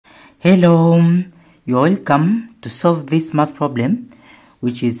Hello, you are welcome to solve this math problem,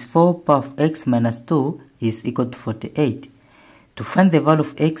 which is 4 power of x minus 2 is equal to 48. To find the value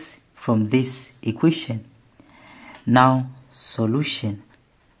of x from this equation. Now, solution.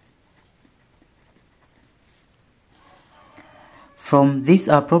 From this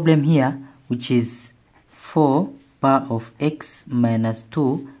our problem here, which is 4 power of x minus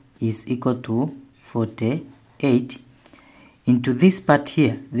 2 is equal to 48. Into this part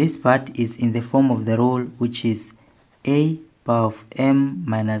here, this part is in the form of the rule, which is a power of m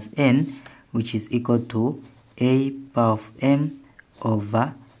minus n, which is equal to a power of m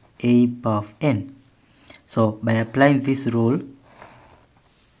over a power of n. So by applying this rule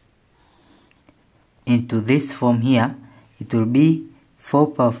into this form here, it will be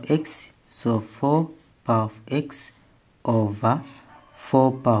 4 power of x, so 4 power of x over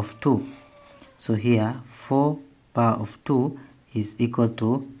 4 power of 2. So here 4 power of 2 is equal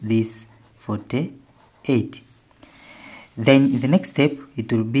to this 48. Then in the next step, it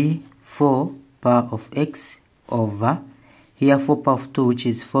will be 4 power of x over, here 4 power of 2, which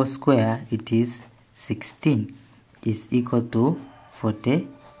is 4 square, it is 16, is equal to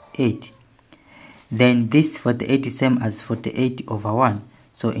 48. Then this 48 is same as 48 over 1.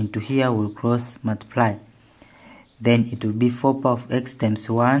 So into here we'll cross multiply. Then it will be 4 power of x times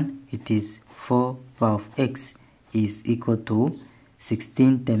 1, it is 4 power of x is equal to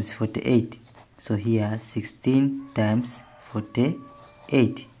 16 times 48. So here 16 times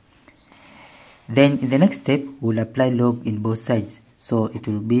 48. Then in the next step, we'll apply log in both sides. So it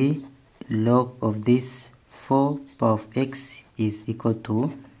will be log of this 4 power of x is equal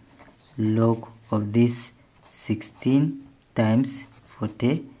to log of this 16 times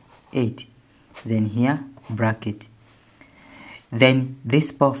 48. Then here bracket. Then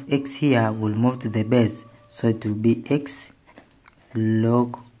this power of x here will move to the base, so it will be x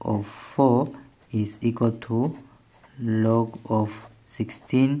log of 4 is equal to log of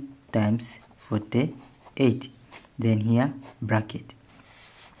 16 times 48. Then here bracket.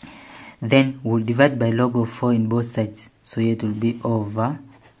 Then we'll divide by log of 4 in both sides, so here it will be over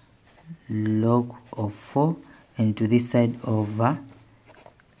log of 4, and to this side over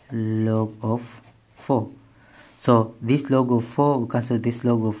log of 4. So this log of 4 will cancel this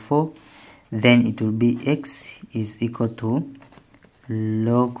log of 4. Then it will be x is equal to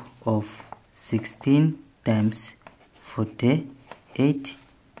log of 16 times 48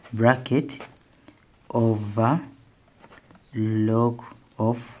 bracket over log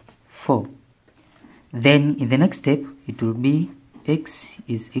of 4. Then in the next step, it will be x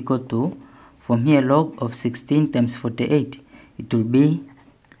is equal to, from here log of 16 times 48, it will be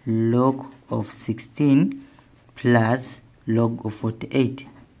log of 16 plus log of 48.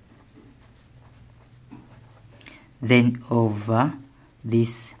 Then over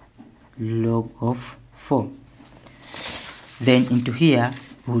this log of 4. Then into here,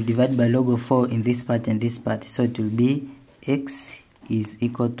 we'll divide by log of 4 in this part and this part. So it will be x is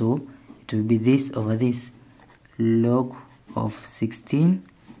equal to, it will be this over this, log of 16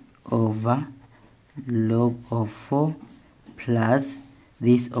 over log of 4 plus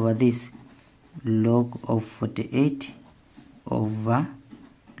this over this, log of 48 over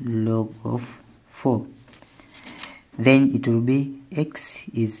log of 4. Then it will be x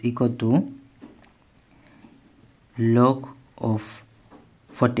is equal to log of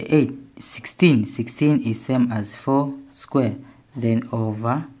 48, 16 is same as 4 square, then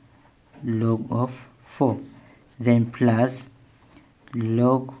over log of 4, then plus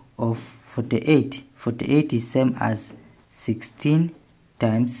log of 48, 48 is same as 16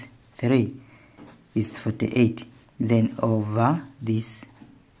 times 3 is 48, then over this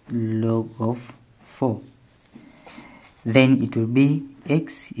log of 4. Then it will be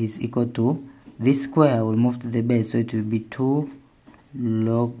x is equal to, this square will move to the base, so it will be 2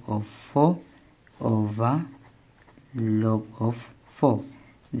 log of 4 over log of 4.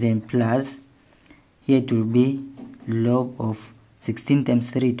 Then plus, here it will be log of 16 times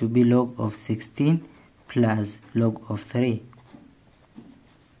 3, it will be log of 16 plus log of 3.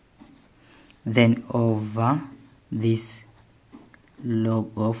 Then over this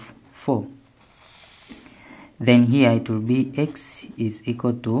log of 4. Then here it will be x is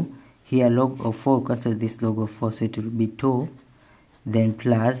equal to, here log of 4 cancel this log of 4, so it will be 2. Then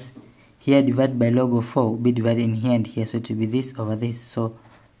plus, here divide by log of 4 will be divided in here and here, so it will be this over this. So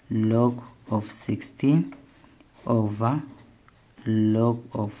log of 16 over log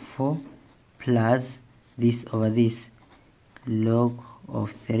of 4 plus this over this, log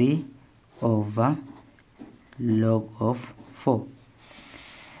of 3 over log of 4.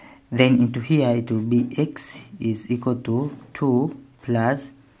 Then into here it will be x is equal to 2 plus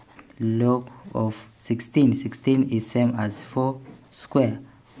log of 16. 16 is same as 4 square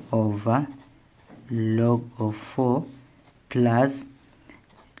over log of 4 plus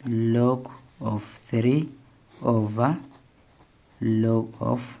log of 3 over log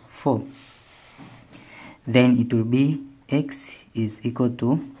of 4. Then it will be x is equal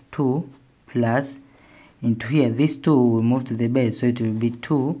to 2 plus, into here this 2 will move to the base, so it will be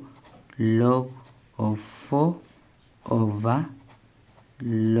 2 log of 4 over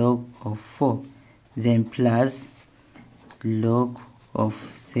log of 4, then plus log of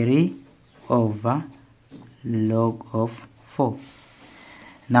 3 over log of 4.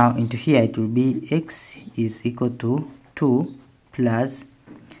 Now into here it will be x is equal to 2 plus,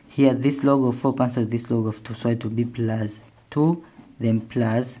 here this log of 4 cancels this log of 2, so it will be plus 2, then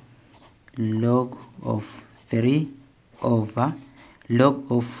plus log of 3 over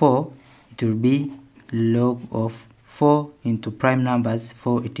log of 4. It will be log of 4 into prime numbers,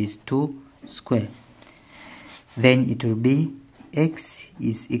 4 it is 2 square. Then it will be x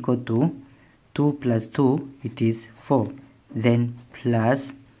is equal to 2 plus 2, it is 4, then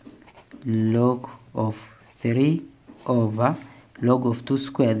plus log of 3 over log of 2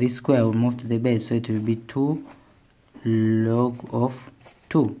 square. This square will move to the base, so it will be 2 log of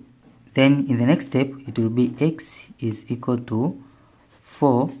 2. Then in the next step it will be x is equal to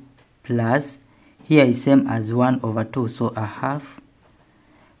 4 plus, here is same as 1 over 2, so a half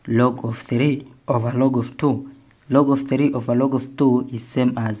log of 3 over log of 2. Log of 3 over log of 2 is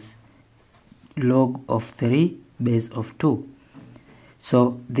same as log of 3 base of 2.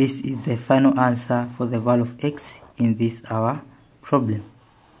 So this is the final answer for the value of x in this our problem.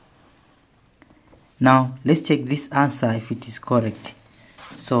 Now let's check this answer if it is correct.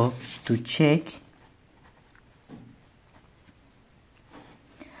 So to check,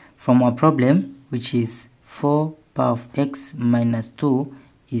 from our problem, which is 4 power of x minus 2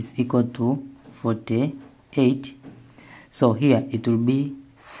 is equal to 48. So here it will be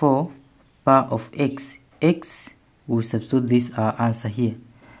 4 power of x. X will substitute this our answer here.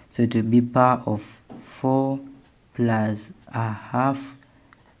 So it will be power of 4 plus a half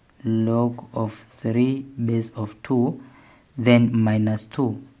log of 3 base of 2, then minus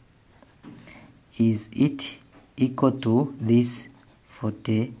 2. Is it equal to this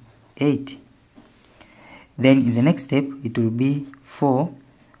 48? Then in the next step it will be 4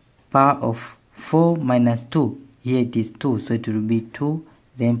 power of 4 minus 2. Here it is 2, so it will be 2,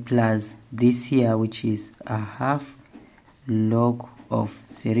 then plus this here, which is a half log of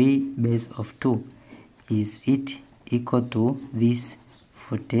 3 base of 2. Is it equal to this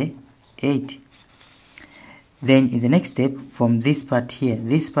 48? Then in the next step, from this part here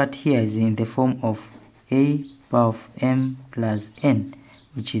is in the form of a power of m plus n,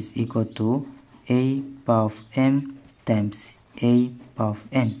 which is equal to a power of m times a power of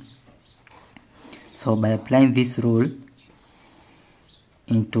n. So by applying this rule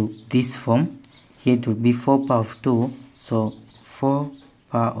into this form, here it will be 4 power of 2, so 4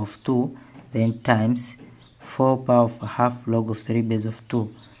 power of 2, then times 4 power of a half log of 3 base of 2,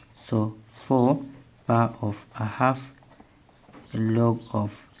 so 4 power of a half log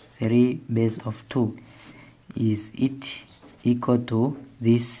of 3 base of 2. Is it equal to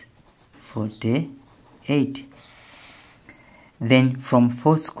this 48? Then from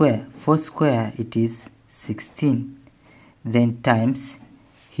 4 square it is 16, then times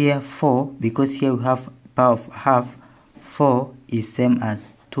here 4, because here we have power of half, 4 is same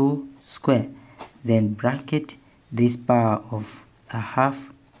as 2 square, then bracket this power of a half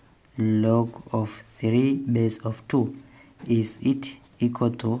log of 3 base of 2. Is it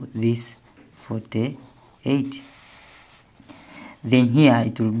equal to this 48? Then here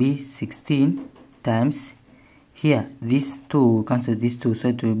it will be 16 times, here this 2 will cancel this 2, so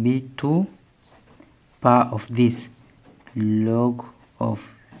it will be 2 power of this log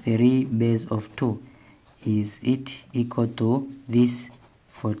of 3 base of 2. Is it equal to this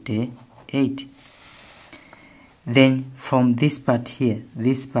 48? Then from this part here,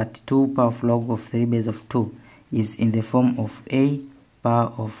 this part 2 power of log of 3 base of 2 is in the form of a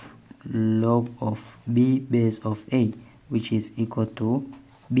power of log of b base of a, which is equal to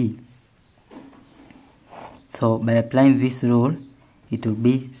b. So by applying this rule, it will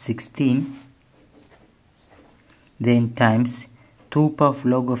be 16, then times 2 power of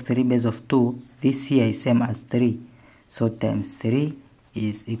log of 3 base of 2, this here is same as 3, so times 3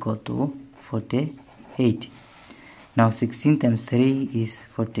 is equal to 48. Now 16 times 3 is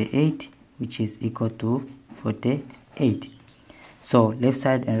 48, which is equal to 48. So left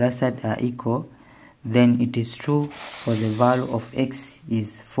side and right side are equal. Then it is true for the value of x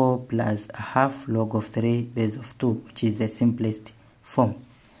is 4 plus a half log of 3 base of 2, which is the simplest form.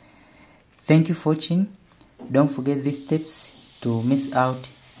 Thank you for watching. Don't forget these tips to miss out.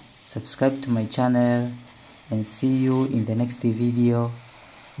 Subscribe to my channel and see you in the next video.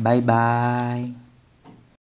 Bye bye.